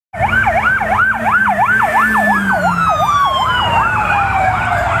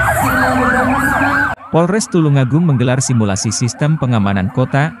Polres Tulungagung menggelar simulasi Sistem Pengamanan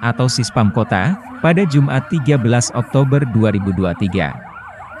Kota atau Sispamkota pada Jumat 13 Oktober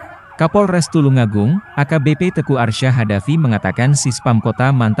 2023. Kapolres Tulungagung, AKBP Teku Arsya Hadafi mengatakan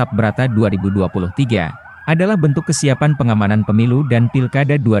Sispamkota Mantap Brata 2023 adalah bentuk kesiapan pengamanan pemilu dan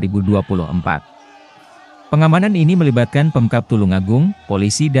pilkada 2024. Pengamanan ini melibatkan Pemkab Tulungagung,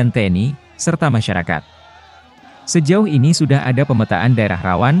 polisi dan TNI, serta masyarakat. Sejauh ini sudah ada pemetaan daerah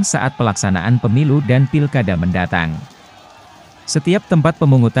rawan saat pelaksanaan pemilu dan pilkada mendatang. Setiap tempat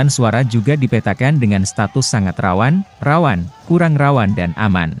pemungutan suara juga dipetakan dengan status sangat rawan, rawan, kurang rawan dan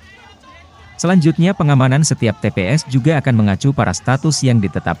aman. Selanjutnya pengamanan setiap TPS juga akan mengacu para status yang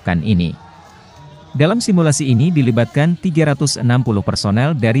ditetapkan ini. Dalam simulasi ini dilibatkan 360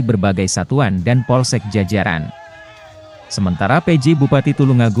 personel dari berbagai satuan dan polsek jajaran. Sementara PJ Bupati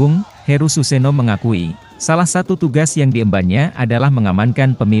Tulungagung, Heru Suseno mengakui, salah satu tugas yang diembannya adalah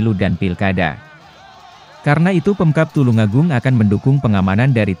mengamankan pemilu dan pilkada. Karena itu Pemkab Tulungagung akan mendukung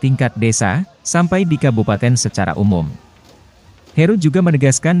pengamanan dari tingkat desa, sampai di kabupaten secara umum. Heru juga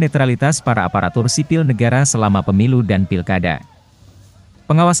menegaskan netralitas para aparatur sipil negara selama pemilu dan pilkada.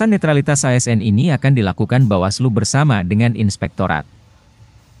 Pengawasan netralitas ASN ini akan dilakukan Bawaslu bersama dengan Inspektorat.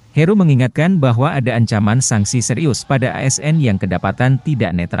 Heru mengingatkan bahwa ada ancaman sanksi serius pada ASN yang kedapatan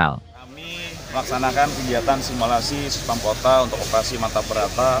tidak netral. Kami melaksanakan kegiatan simulasi Sispamkota untuk operasi Mantap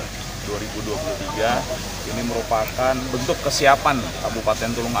Brata 2023. Ini merupakan bentuk kesiapan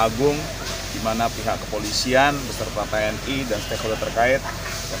Kabupaten Tulungagung, di mana pihak kepolisian beserta TNI dan stakeholder terkait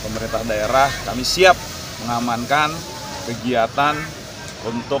dan pemerintah daerah kami siap mengamankan kegiatan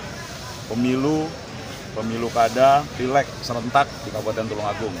untuk pemilu kada, pileg serentak di Kabupaten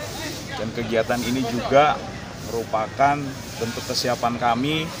Tulungagung. Dan kegiatan ini juga merupakan bentuk kesiapan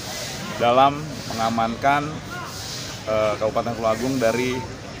kami dalam mengamankan Kabupaten Tulungagung dari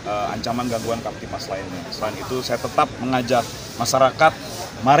ancaman gangguan kamtipmas lainnya. Selain itu, saya tetap mengajak masyarakat,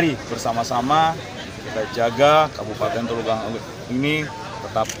 mari bersama-sama kita jaga Kabupaten Tulungagung ini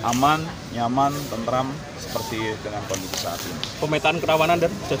tetap aman, nyaman, tentram seperti dengan kondisi saat ini. Pemetaan kerawanan dan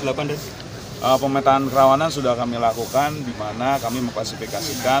sudah dilakukan dan pemetaan kerawanan sudah kami lakukan, di mana kami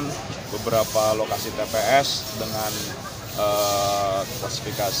mengklasifikasikan beberapa lokasi TPS dengan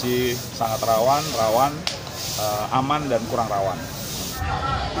klasifikasi sangat rawan, aman, dan kurang rawan.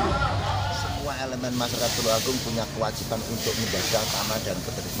 Semua elemen masyarakat Tulungagung punya kewajiban untuk menjaga keamanan dan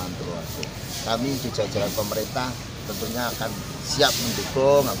ketertiban Tulungagung. Kami di jajaran pemerintah tentunya akan siap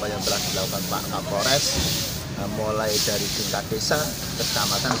mendukung apa yang telah dilakukan Pak Kapolres, mulai dari tingkat desa,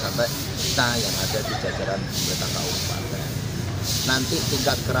 kecamatan sampai kita yang ada di jajaran pemerintah kabupaten. Nanti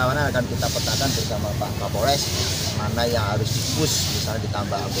tingkat kerawanan akan kita petakan bersama Pak Kapolres, mana yang harus di-push, misalnya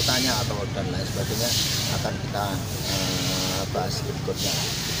ditambah anggotanya atau dan lain sebagainya, akan kita bahas berikutnya.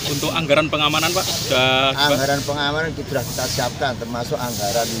 Untuk anggaran pengamanan Pak, anggaran pengamanan sudah kita siapkan, termasuk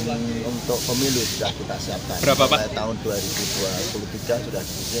anggaran untuk pemilu sudah kita siapkan. Berapa Pak? Mulai tahun 2023 sudah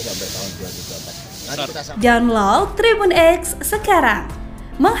disusun sampai tahun 2024. Download Tribun X sekarang,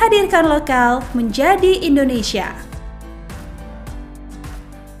 menghadirkan lokal menjadi Indonesia.